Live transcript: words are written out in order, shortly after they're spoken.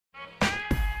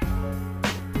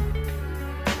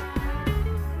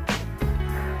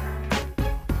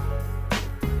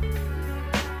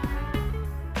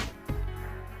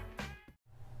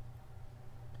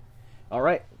All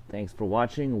right, thanks for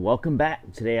watching. Welcome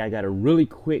back. Today I got a really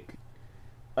quick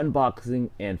unboxing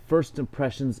and first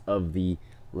impressions of the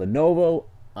Lenovo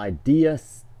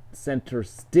IdeaCentre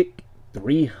Stick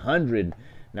 300.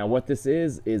 Now what this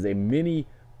is a mini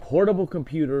portable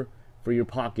computer for your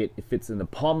pocket. It fits in the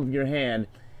palm of your hand,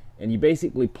 and you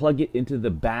basically plug it into the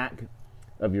back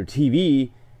of your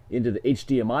TV into the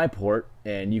HDMI port,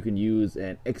 and you can use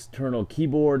an external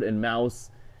keyboard and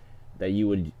mouse that you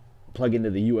would plug into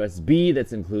the USB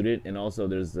that's included, and also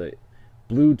there's the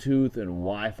Bluetooth and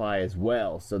Wi-Fi as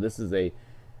well. So this is a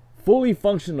fully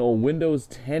functional Windows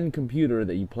 10 computer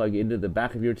that you plug into the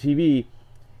back of your TV,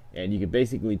 and you can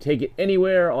basically take it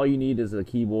anywhere. All you need is a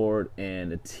keyboard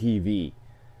and a TV.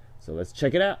 So let's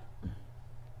check it out.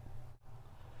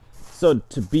 So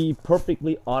to be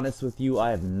perfectly honest with you, I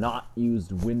have not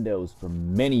used Windows for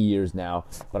many years now,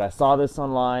 but I saw this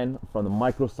online from the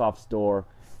Microsoft store.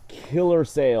 Killer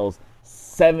sales,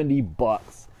 70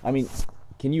 bucks. I mean,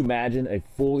 can you imagine a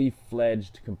fully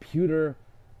fledged computer,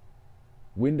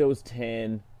 Windows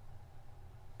 10,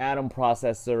 Atom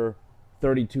processor,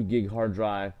 32 gig hard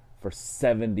drive for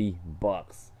 70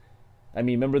 bucks? I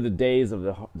mean, remember the days of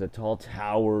the tall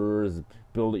towers,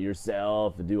 build it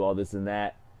yourself and do all this and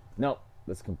that? Nope,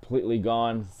 that's completely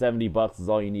gone. 70 bucks is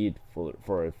all you need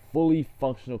for a fully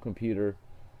functional computer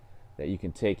that you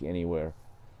can take anywhere.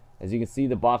 As you can see,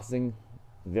 the boxing,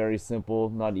 very simple,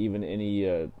 not even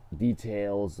any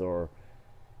details or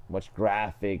much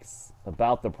graphics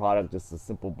about the product, just a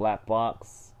simple black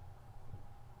box,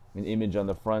 an image on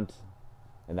the front,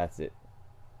 and that's it.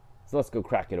 So let's go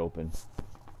crack it open.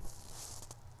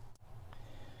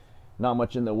 Not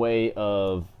much in the way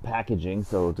of packaging,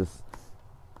 so just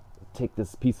take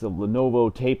this piece of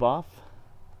Lenovo tape off.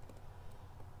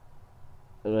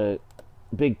 A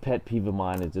big pet peeve of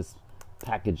mine is just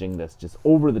packaging that's just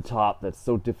over the top, that's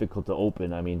so difficult to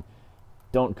open. I mean,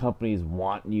 don't companies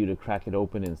want you to crack it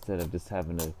open instead of just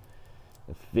having a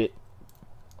fit,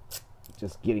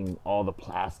 just getting all the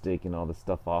plastic and all the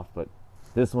stuff off? But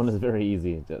this one is very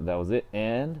easy. That was it,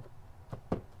 and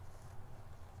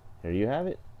here you have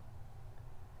it.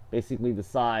 Basically the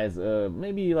size,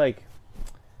 maybe like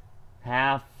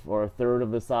half or a third of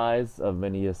the size of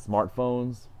many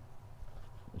smartphones.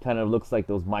 It kind of looks like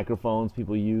those microphones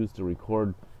people use to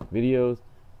record videos,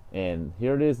 and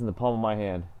here it is in the palm of my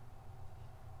hand.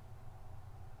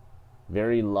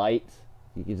 Very light.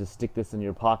 You can just stick this in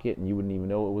your pocket and you wouldn't even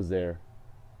know it was there.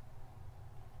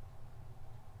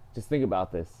 Just think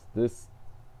about this. This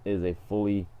is a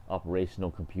fully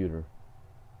operational computer.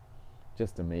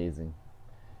 Just amazing.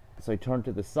 So I turn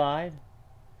to the side.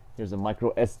 Here's a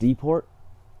micro SD port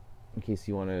in case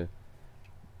you want to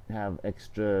have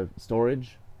extra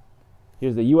storage.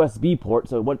 Here's the USB port.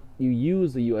 So what you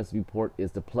use the USB port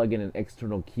is to plug in an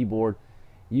external keyboard.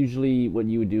 Usually what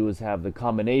you would do is have the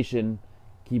combination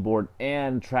keyboard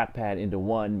and trackpad into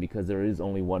one, because there is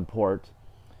only one port.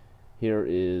 Here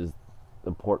is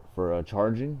the port for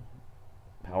charging,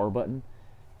 power button,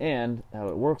 and how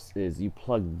it works is you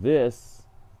plug this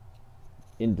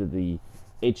into the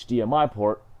HDMI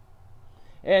port,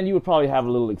 and you would probably have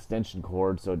a little extension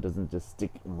cord so it doesn't just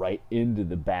stick right into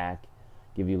the back,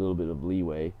 give you a little bit of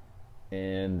leeway,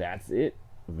 and that's it.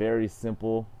 Very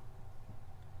simple.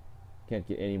 Can't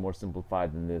get any more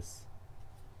simplified than this.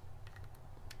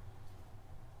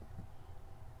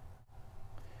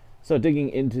 So digging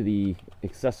into the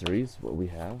accessories, what we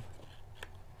have.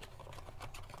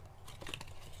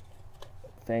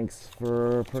 Thanks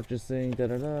for purchasing,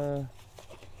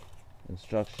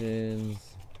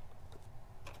 instructions,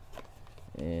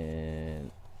 and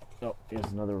oh,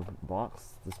 here's another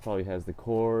box. This probably has the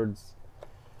cords.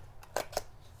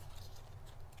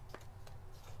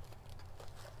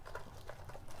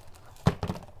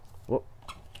 Whoop.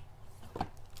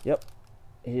 Yep.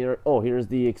 Here. Oh, here's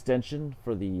the extension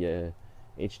for the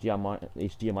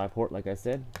HDMI port. Like I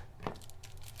said,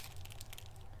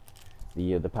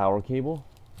 the power cable,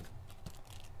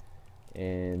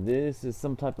 and this is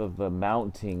some type of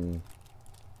mounting,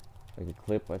 like a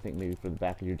clip, I think maybe for the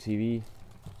back of your TV.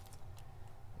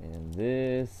 And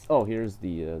this, oh, here's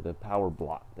the power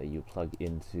block that you plug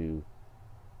into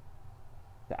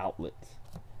the outlet,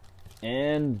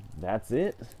 and that's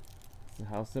it. So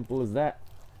how simple is that?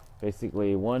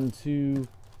 Basically 1, 2,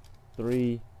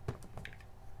 3,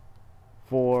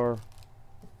 4,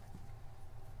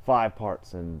 5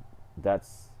 parts, and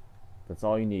that's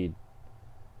all you need.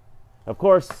 Of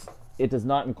course, it does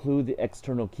not include the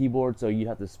external keyboard, so you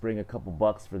have to spring a couple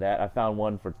bucks for that. I found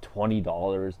one for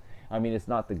 $20. I mean, it's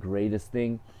not the greatest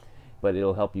thing, but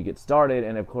it'll help you get started.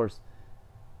 And of course,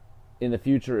 in the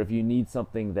future, if you need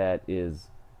something that is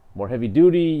more heavy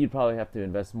duty, you'd probably have to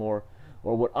invest more.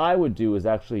 Or what I would do is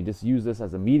actually just use this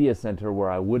as a media center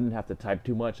where I wouldn't have to type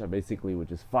too much. I basically would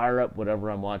just fire up whatever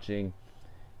I'm watching,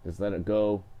 just let it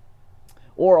go.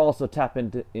 Or also tap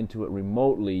into it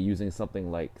remotely using something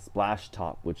like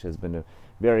Splashtop, which has been a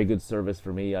very good service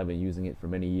for me. I've been using it for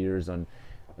many years on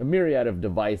a myriad of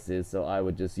devices. So I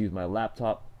would just use my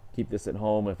laptop, keep this at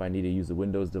home if I need to use a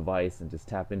Windows device, and just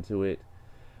tap into it.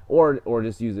 Or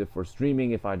just use it for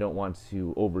streaming if I don't want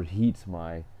to overheat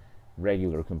my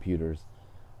regular computers.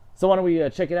 So why don't we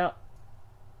check it out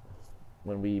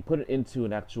when we put it into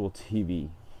an actual TV.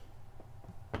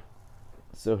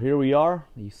 So here we are.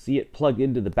 You see it plug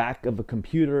into the back of a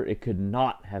computer. It could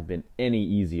not have been any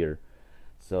easier.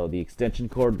 So the extension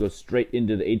cord goes straight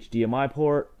into the HDMI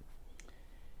port.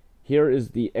 Here is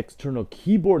the external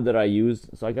keyboard that I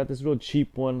used. So I got this real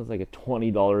cheap one. It's like a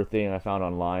 $20 thing I found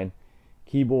online.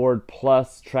 Keyboard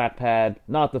plus trackpad.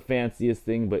 Not the fanciest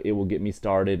thing, but it will get me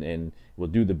started and will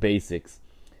do the basics.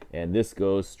 And this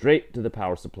goes straight to the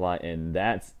power supply, and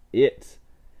that's it.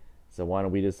 So why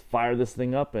don't we just fire this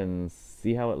thing up and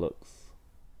see how it looks.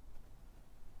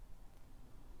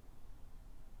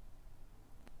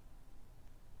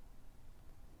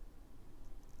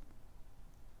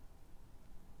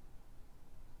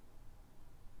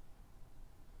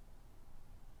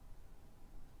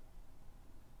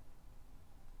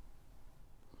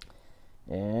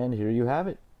 And here you have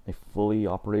it, a fully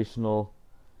operational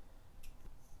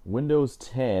Windows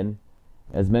 10.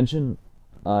 As mentioned,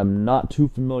 I'm not too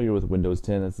familiar with Windows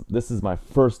 10. This is my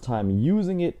first time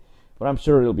using it, but I'm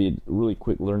sure it'll be a really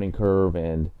quick learning curve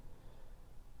and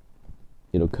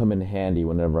it'll come in handy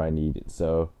whenever I need it.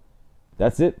 So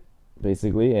that's it,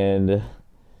 basically. And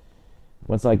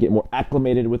once I get more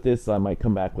acclimated with this, I might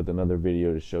come back with another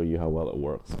video to show you how well it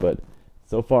works. But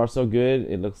so far, so good.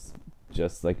 It looks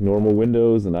just like normal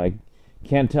Windows, and I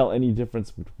can't tell any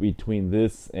difference between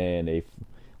this and a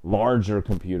larger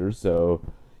computer. So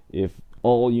if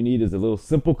all you need is a little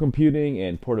simple computing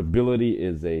and portability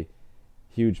is a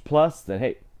huge plus, then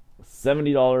hey,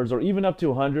 $70 or even up to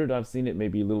 $100. I've seen it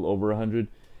maybe a little over $100,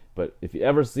 but if you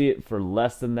ever see it for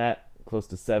less than that, close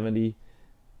to $70,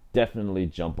 definitely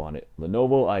jump on it.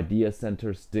 Lenovo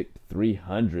IdeaCentre Stick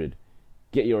 300.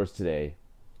 Get yours today.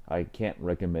 I can't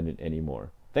recommend it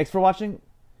anymore. Thanks for watching.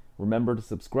 Remember to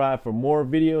subscribe for more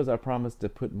videos. I promise to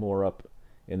put more up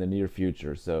in the near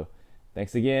future. So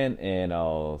thanks again, and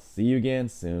I'll see you again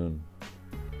soon.